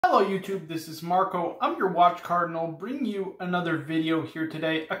Hello YouTube, this is Marco. I'm your watch cardinal, bringing you another video here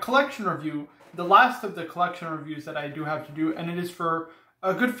today, a collection review, the last of the collection reviews that I do have to do, and it is for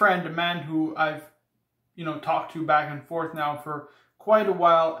a good friend, a man who I've, talked to back and forth now for quite a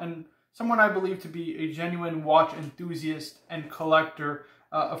while, and someone I believe to be a genuine watch enthusiast and collector.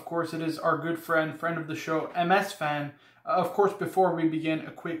 Of course, it is our good friend of the show, MS Fan. Of course, before we begin,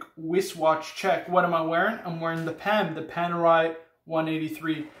 a quick wristwatch check. What am I wearing? I'm wearing the PAM, the Panerai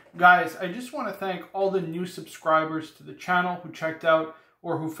 183. Guys, I just want to thank all the new subscribers to the channel who checked out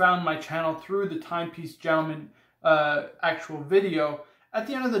or who found my channel through the Timepiece Gentleman actual video. At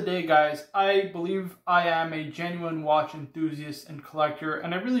the end of the day, guys, I believe I am a genuine watch enthusiast and collector,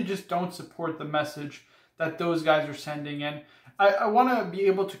 and I really just don't support the message that those guys are sending. And I want to be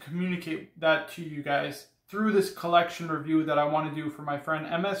able to communicate that to you guys through this collection review that I want to do for my friend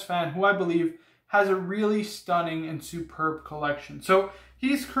MS Fan, who I believe has a really stunning and superb collection. So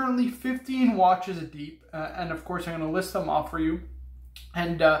he's currently 15 watches deep, and of course I'm going to list them off for you.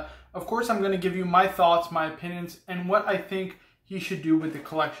 And of course I'm going to give you my thoughts, my opinions, and what I think he should do with the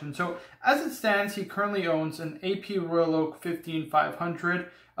collection. So as it stands, he currently owns an AP Royal Oak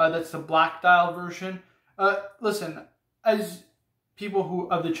 15500. That's the black dial version. Listen, as people who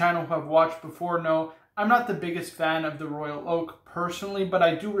of the channel who have watched before know, I'm not the biggest fan of the Royal Oak personally, but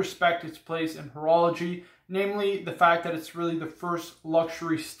I do respect its place in horology, namely the fact that it's really the first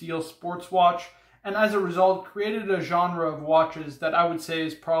luxury steel sports watch, and as a result created a genre of watches that I would say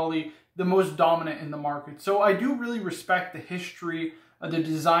is probably the most dominant in the market. So I do really respect the history, the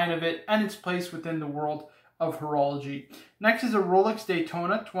design of it, and its place within the world of horology. Next is a Rolex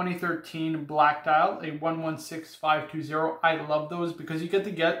Daytona 2013 black dial, a 116520. I love those because you get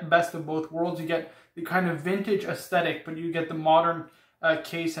the best of both worlds. You get the kind of vintage aesthetic, but you get the modern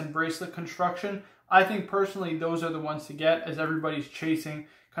case and bracelet construction. I think personally those are the ones to get, as everybody's chasing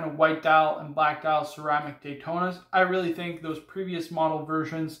kind of white dial and black dial ceramic Daytonas. I really think those previous model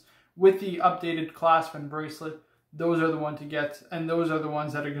versions with the updated clasp and bracelet, those are the ones to get, and those are the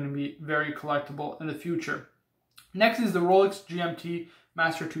ones that are going to be very collectible in the future. Next is the Rolex GMT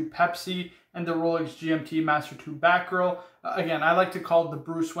Master 2 Pepsi and the Rolex GMT Master 2 Batgirl. Again, I like to call it the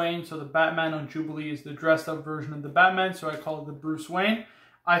Bruce Wayne, so the Batman on Jubilee is the dressed up version of the Batman, so I call it the Bruce Wayne.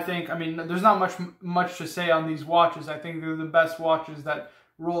 I mean, there's not much to say on these watches. I think they're the best watches that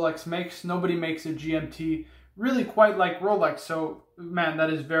Rolex makes. Nobody makes a GMT really quite like Rolex, so man, that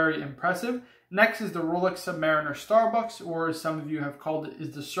is very impressive. Next is the Rolex Submariner Starbucks, or as some of you have called it,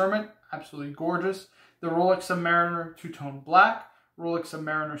 is the Sermon. Absolutely gorgeous. The Rolex Submariner Two-Tone Black, Rolex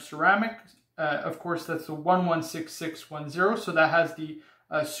Submariner Ceramic. Of course, that's the 116610, so that has the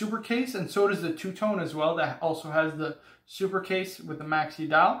super case, and so does the two-tone as well. That also has the super case with the maxi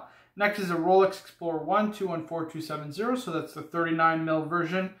dial. Next is a Rolex Explorer 1 214270, so that's the 39mm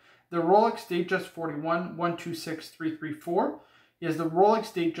version. The Rolex Datejust 41 126334. He has the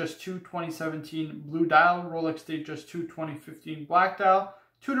Rolex Datejust 2 2017 blue dial, Rolex Datejust 2 2015 black dial,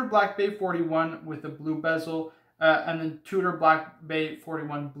 Tudor Black Bay 41 with the blue bezel, and then Tudor Black Bay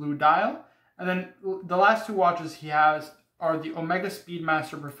 41 blue dial. And then the last two watches he has are the Omega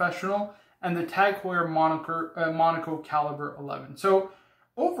Speedmaster Professional and the Tag Heuer Monaco Caliber 11. So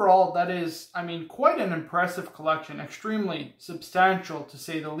overall, that is, I mean, quite an impressive collection, extremely substantial to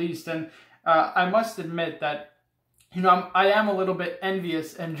say the least. And I must admit that, I am a little bit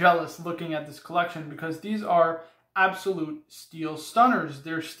envious and jealous looking at this collection because these are absolute steel stunners.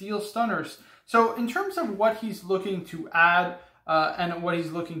 They're steel stunners. So in terms of what he's looking to add and what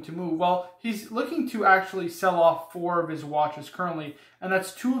he's looking to move, well, he's looking to actually sell off 4 of his watches currently, and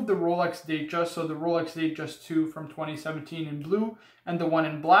that's 2 of the Rolex Datejust, so the Rolex Datejust 2 from 2017 in blue and the one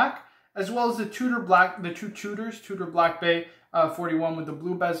in black, as well as the two Tudors, Tudor Black Bay 41 with the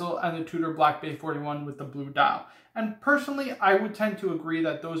blue bezel and the Tudor Black Bay 41 with the blue dial. And personally, I would tend to agree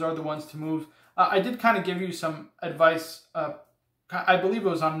that those are the ones to move. I did kind of give you some advice, I believe it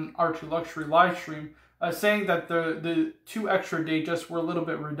was on Archie Luxury live stream, saying that the 2 extra Datejusts were a little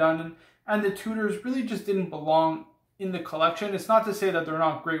bit redundant, and the Tudors really just didn't belong in the collection. It's not to say that they're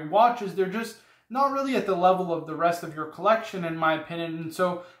not great watches, they're just not really at the level of the rest of your collection, in my opinion. And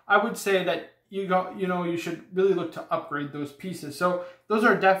so I would say that you should really look to upgrade those pieces. So those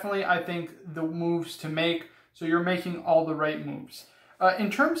are definitely, I think, the moves to make. So you're making all the right moves. In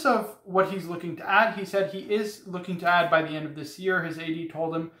terms of what he's looking to add, he said he is looking to add by the end of this year. His AD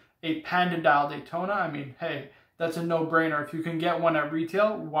told him a Panda Dial Daytona. I mean, hey, that's a no-brainer. If you can get one at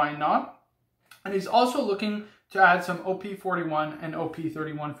retail, why not? And he's also looking to add some OP41 and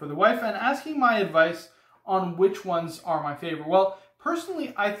OP31 for the wife, and asking my advice on which ones are my favorite. Well,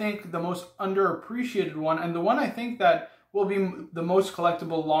 personally, I think the most underappreciated one, and the one I think that will be the most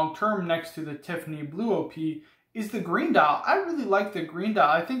collectible long term next to the Tiffany Blue OP is the green dial. I really like the green dial.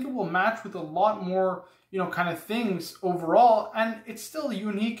 I think it will match with a lot more, kind of things overall, and it's still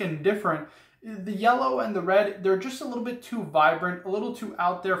unique and different. The yellow and the red, they're just a little bit too vibrant, a little too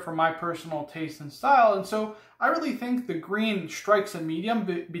out there for my personal taste and style. And so I really think the green strikes a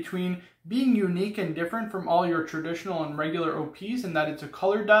medium between being unique and different from all your traditional and regular OPs, in that it's a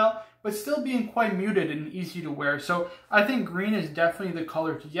color dial, but still being quite muted and easy to wear. So I think green is definitely the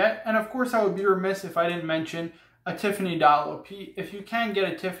color to get. And of course, I would be remiss if I didn't mention a Tiffany dial OP. If you can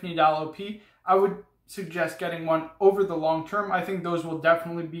get a Tiffany dial OP, I would suggest getting one over the long term. I think those will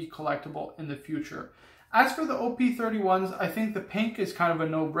definitely be collectible in the future. As for the OP31s, I think the pink is kind of a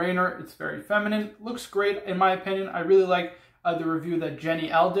no-brainer. It's very feminine, looks great in my opinion. I really like the review that Jenny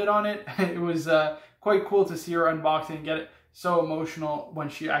L did on it. It was quite cool to see her unbox it and get it so emotional when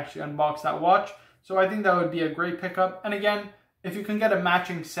she actually unboxed that watch. So I think that would be a great pickup. And again, if you can get a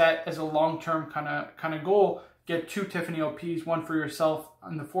matching set as a long-term kind of goal, get 2 Tiffany OPs, one for yourself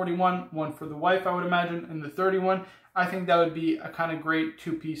on the 41, one for the wife, I would imagine, in the 31. I think that would be a kind of great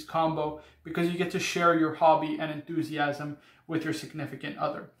 2-piece combo because you get to share your hobby and enthusiasm with your significant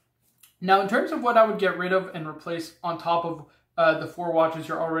other. Now, in terms of what I would get rid of and replace on top of the 4 watches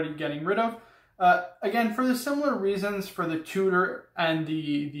you're already getting rid of, again, for the similar reasons for the Tudor and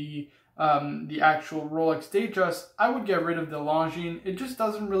the actual Rolex Datejust, I would get rid of the Longines. It just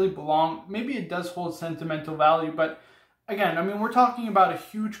doesn't really belong. Maybe it does hold sentimental value, but again, I mean, we're talking about a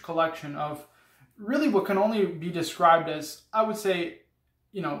huge collection of really what can only be described as, I would say,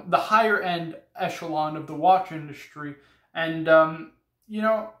 the higher end echelon of the watch industry. And,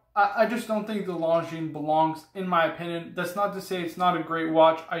 I just don't think the Longines belongs, in my opinion. That's not to say it's not a great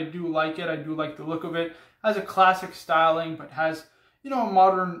watch. I do like it. I do like the look of it. It has a classic styling, but has a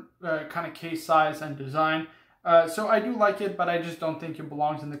modern kind of case size and design. So I do like it, but I just don't think it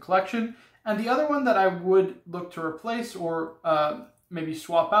belongs in the collection. And the other one that I would look to replace or maybe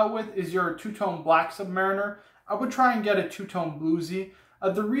swap out with is your two-tone black Submariner. I would try and get a two-tone bluesy.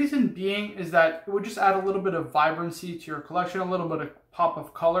 The reason being is that it would just add a little bit of vibrancy to your collection, a little bit of pop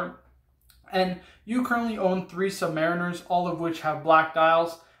of color. And you currently own 3 Submariners, all of which have black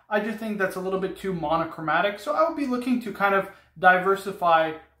dials. I just think that's a little bit too monochromatic. So I would be looking to kind of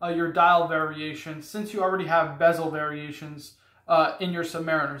diversify your dial variations, since you already have bezel variations in your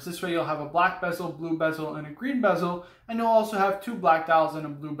Submariners. This way you'll have a black bezel, blue bezel, and a green bezel, and you'll also have 2 black dials and a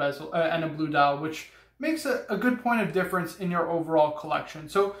blue bezel and a blue dial, which makes a good point of difference in your overall collection.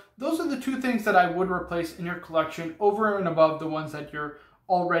 So those are the 2 things that I would replace in your collection over and above the ones that you're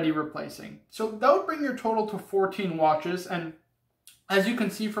already replacing. So that would bring your total to 14 watches, and as you can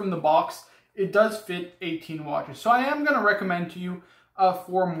see from the box, it does fit 18 watches. So I am going to recommend to you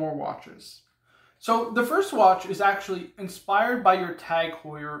 4 more watches. So the first watch is actually inspired by your Tag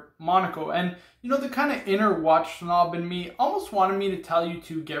Heuer Monaco. And the kind of inner watch snob in me almost wanted me to tell you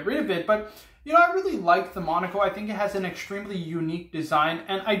to get rid of it. But I really like the Monaco. I think it has an extremely unique design.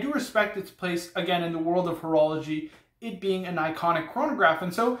 And I do respect its place, again, in the world of horology, it being an iconic chronograph.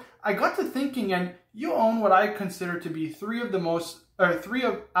 And so I got to thinking, and you own what I consider to be 3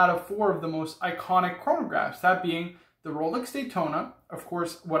 out of 4 of the most iconic chronographs, that being the Rolex Daytona, of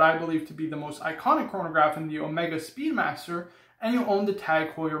course, what I believe to be the most iconic chronograph in the Omega Speedmaster, and you own the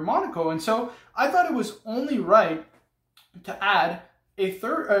Tag Heuer Monaco. And so I thought it was only right to add a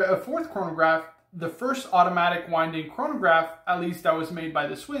 4th chronograph, the first automatic winding chronograph, at least that was made by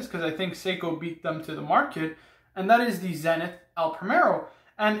the Swiss, because I think Seiko beat them to the market, and that is the Zenith El Primero.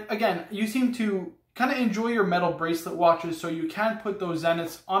 And again, you seem to kind of enjoy your metal bracelet watches, so you can put those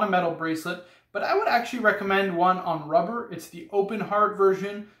Zeniths on a metal bracelet, but I would actually recommend one on rubber. It's the open heart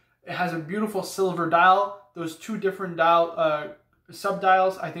version. It has a beautiful silver dial. Those 2 different dial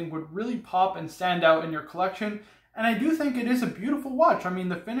sub-dials I think would really pop and stand out in your collection. And I do think it is a beautiful watch. I mean,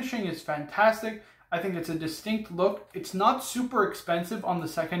 the finishing is fantastic. I think it's a distinct look. It's not super expensive on the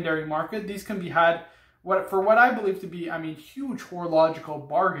secondary market. These can be had for what I believe to be, huge horological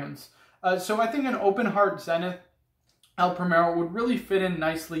bargains. So I think an open heart Zenith El Primero would really fit in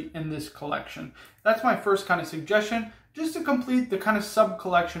nicely in this collection. That's my first kind of suggestion, just to complete the kind of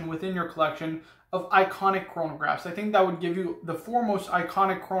sub-collection within your collection of iconic chronographs. I think that would give you the 4 most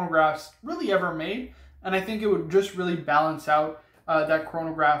iconic chronographs really ever made, and I think it would just really balance out that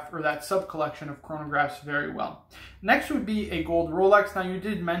chronograph or that sub-collection of chronographs very well. Next would be a gold Rolex. Now, you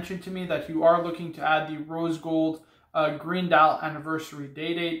did mention to me that you are looking to add the rose gold green dial anniversary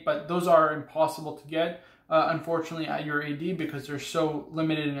day date, but those are impossible to get, unfortunately, at your AD because they're so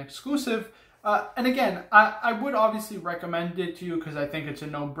limited and exclusive. And again, I would obviously recommend it to you because I think it's a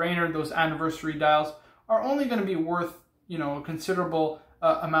no-brainer. Those anniversary dials are only going to be worth, a considerable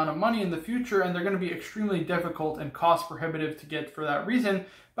amount of money in the future, and they're going to be extremely difficult and cost prohibitive to get for that reason.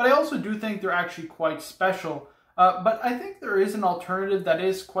 But I also do think they're actually quite special. But I think there is an alternative that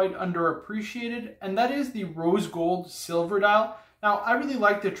is quite underappreciated, and that is the rose gold silver dial. Now, I really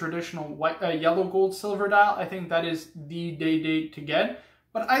like the traditional yellow gold silver dial. I think that is the day date to get.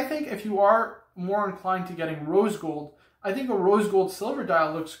 But I think if you are more inclined to getting rose gold, I think a rose gold silver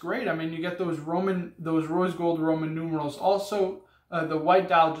dial looks great. I mean, you get those rose gold Roman numerals. Also, the white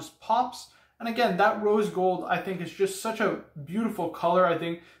dial just pops. And again, that rose gold, I think, is just such a beautiful color. I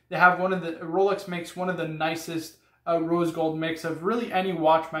think they have Rolex makes one of the nicest rose gold mix of really any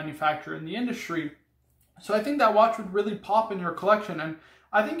watch manufacturer in the industry. So I think that watch would really pop in your collection. And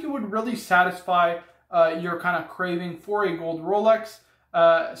I think it would really satisfy your kind of craving for a gold Rolex,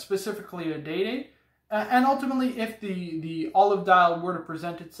 specifically a day-date. And ultimately, if the olive dial were to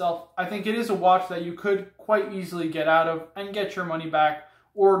present itself, I think it is a watch that you could quite easily get out of and get your money back,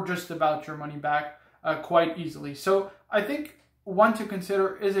 or just about your money back quite easily. So I think one to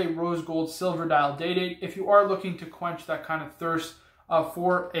consider is a rose gold silver dial day date if you are looking to quench that kind of thirst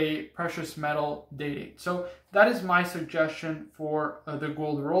for a precious metal day date. So that is my suggestion for the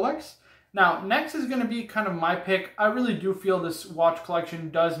gold Rolex. Now, next is going to be kind of my pick. I really do feel this watch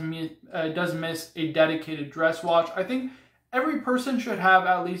collection does miss a dedicated dress watch. I think every person should have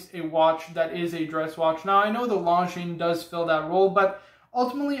at least a watch that is a dress watch. Now, I know the Longines does fill that role, but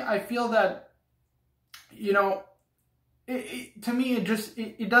ultimately, I feel that, to me,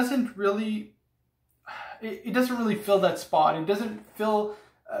 it doesn't really fill that spot. It doesn't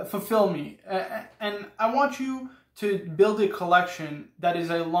fulfill me. And I want you to build a collection that is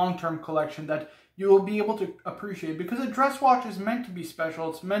a long-term collection that you will be able to appreciate, because a dress watch is meant to be special.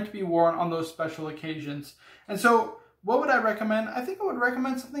 It's meant to be worn on those special occasions. And so what would I recommend? I think I would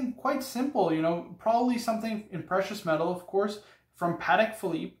recommend something quite simple, probably something in precious metal, of course, from Patek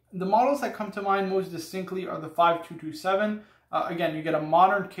Philippe. The models that come to mind most distinctly are the 5227. Again, you get a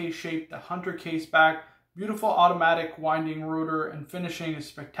modern case shape, the Hunter case back, beautiful automatic winding rotor, and finishing is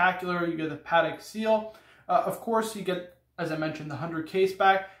spectacular. You get the Patek seal. Of course, you get, as I mentioned, the Hunter case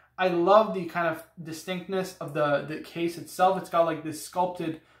back. I love the kind of distinctness of the case itself. It's got like this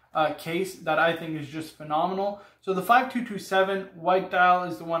sculpted case that I think is just phenomenal. So the 5227 white dial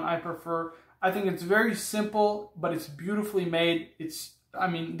is the one I prefer. I think it's very simple, but it's beautifully made.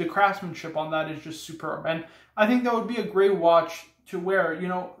 The craftsmanship on that is just superb. And I think that would be a great watch to wear,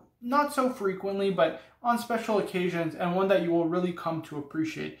 not so frequently, but on special occasions, and one that you will really come to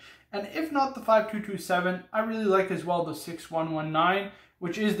appreciate. And if not the 5227, I really like as well the 6119,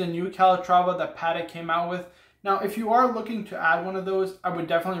 which is the new Calatrava that Patek came out with. Now, if you are looking to add one of those, I would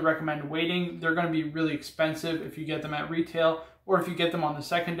definitely recommend waiting. They're going to be really expensive if you get them at retail, or if you get them on the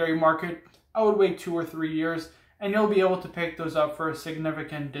secondary market. I would wait 2 or 3 years, and you'll be able to pick those up for a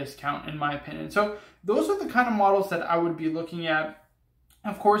significant discount, in my opinion. So those are the kind of models that I would be looking at.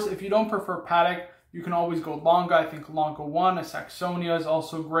 Of course, if you don't prefer Patek, you can always go Lange. I think Lange 1, a Saxonia is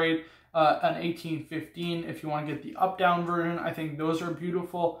also great. An 1815 if you want to get the up-down version. I think those are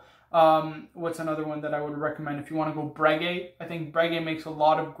beautiful. What's another one that I would recommend if you want to go Breguet? I think Breguet makes a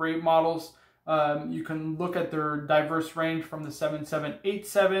lot of great models. You can look at their diverse range from the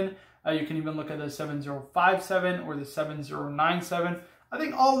 7787. You can even look at the 7057 or the 7097. I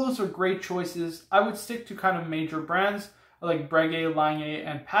think all of those are great choices. I would stick to kind of major brands like Breguet, Lange,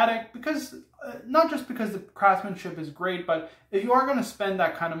 and Patek, because not just because the craftsmanship is great, but if you are going to spend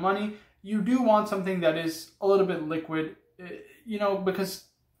that kind of money, you do want something that is a little bit liquid, because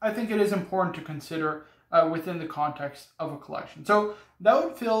I think it is important to consider within the context of a collection. So that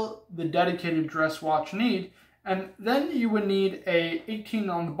would fill the dedicated dress watch need. And then you would need a 18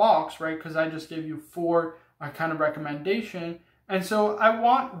 on the box, right? Because I just gave you 4 kind of recommendation. And so I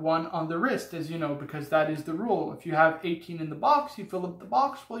want 1 on the wrist, as you know, because that is the rule. If you have 18 in the box, you fill up the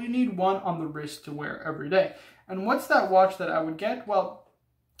box, well, you need 1 on the wrist to wear every day. And what's that watch that I would get? Well,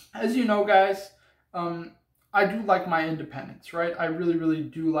 as you know, guys, I do like my independence, right? I really, really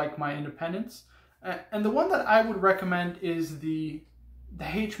do like my independence. And the one that I would recommend is the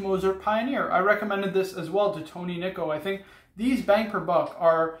H. Moser Pioneer. I recommended this as well to Tony Nico. I think these bang per buck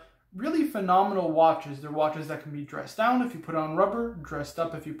are really phenomenal watches. They're watches that can be dressed down if you put it on rubber, dressed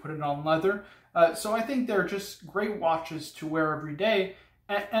up if you put it on leather. So I think they're just great watches to wear every day.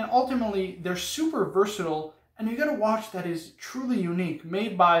 And ultimately, they're super versatile. And you get a watch that is truly unique,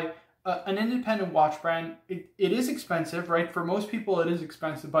 made by an independent watch brand. It is expensive, right? For most people, it is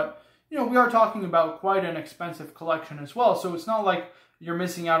expensive. But, we are talking about quite an expensive collection as well. So it's not like you're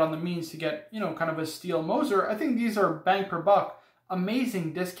missing out on the means to get, kind of a steel Moser. I think these are bang per buck.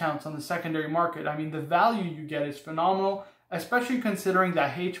 amazing discounts on the secondary market. I mean, the value you get is phenomenal, especially considering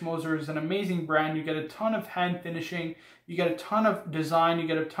that H. Moser is an amazing brand. You get a ton of hand finishing, you get a ton of design, you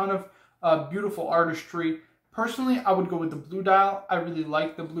get a ton of beautiful artistry. Personally, I would go with the blue dial. I really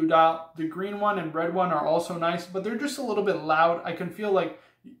like the blue dial. The green one and red one are also nice, but they're just a little bit loud. I can feel like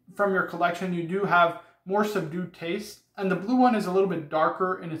from your collection, you do have more subdued taste. And the blue one is a little bit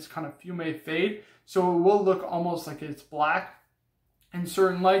darker in its kind of fume fade. So it will look almost like it's black in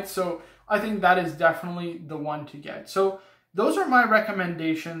certain lights. So I think that is definitely the one to get. So those are my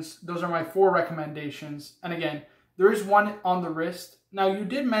recommendations. Those are my 4 recommendations. And again, there is one on the wrist. Now, you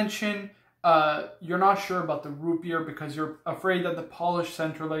did mention you're not sure about the root beer because you're afraid that the polished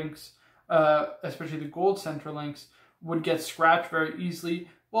center links, especially the gold center links, would get scratched very easily.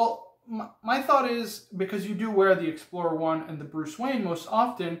 Well, my thought is, because you do wear the Explorer 1 and the Bruce Wayne most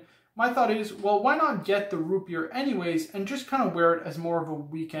often, my thought is, well, why not get the root beer anyways and just kind of wear it as more of a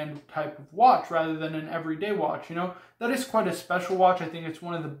weekend type of watch rather than an everyday watch? You know, that is quite a special watch. I think it's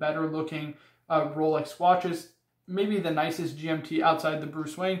one of the better looking Rolex watches. Maybe the nicest GMT outside the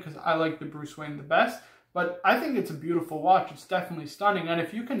Bruce Wayne, because I like the Bruce Wayne the best. But I think it's a beautiful watch. It's definitely stunning. And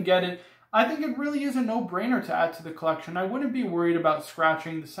if you can get it, I think it really is a no-brainer to add to the collection. I wouldn't be worried about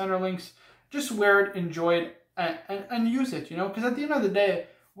scratching the center links. Just wear it, enjoy it, and use it, you know? Because at the end of the day,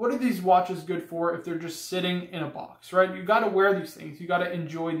 what are these watches good for if they're just sitting in a box, right? You got to wear these things. You got to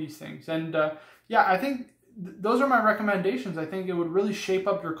enjoy these things. And yeah, I think those are my recommendations. I think it would really shape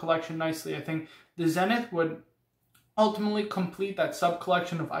up your collection nicely. I think the Zenith would ultimately complete that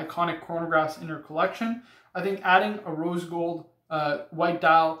sub-collection of iconic chronographs in your collection. I think adding a rose gold white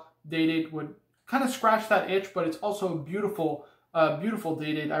dial dated would kind of scratch that itch, but it's also a beautiful, beautiful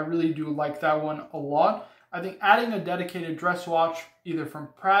dated. I really do like that one a lot. I think adding a dedicated dress watch, either from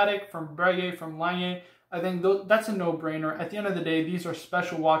Patek, from Breguet, from Lange, I think that's a no-brainer. At the end of the day, these are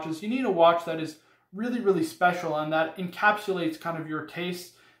special watches. You need a watch that is really, really special and that encapsulates kind of your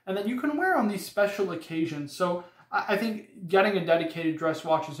taste and that you can wear on these special occasions. So I think getting a dedicated dress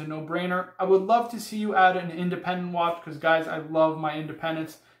watch is a no-brainer. I would love to see you add an independent watch because, guys, I love my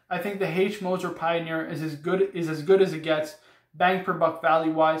independents. I think the H. Moser Pioneer is as good as it gets, bang per buck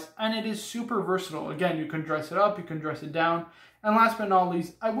value wise, and it is super versatile. Again, you can dress it up, you can dress it down, and last but not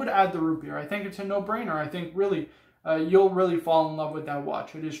least, I would add the root beer. I think it's a no-brainer. I think really you'll really fall in love with that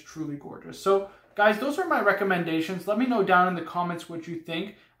watch. It is truly gorgeous. So guys, those are my recommendations. Let me know down in the comments what you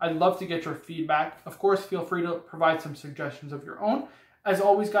think. I'd love to get your feedback. Of course, feel free to provide some suggestions of your own. As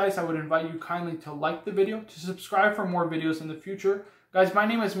always, guys, I would invite you kindly to like the video, to subscribe for more videos in the future. Guys, my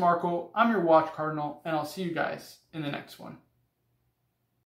name is Marco. I'm your Watch Cardinal, and I'll see you guys in the next one.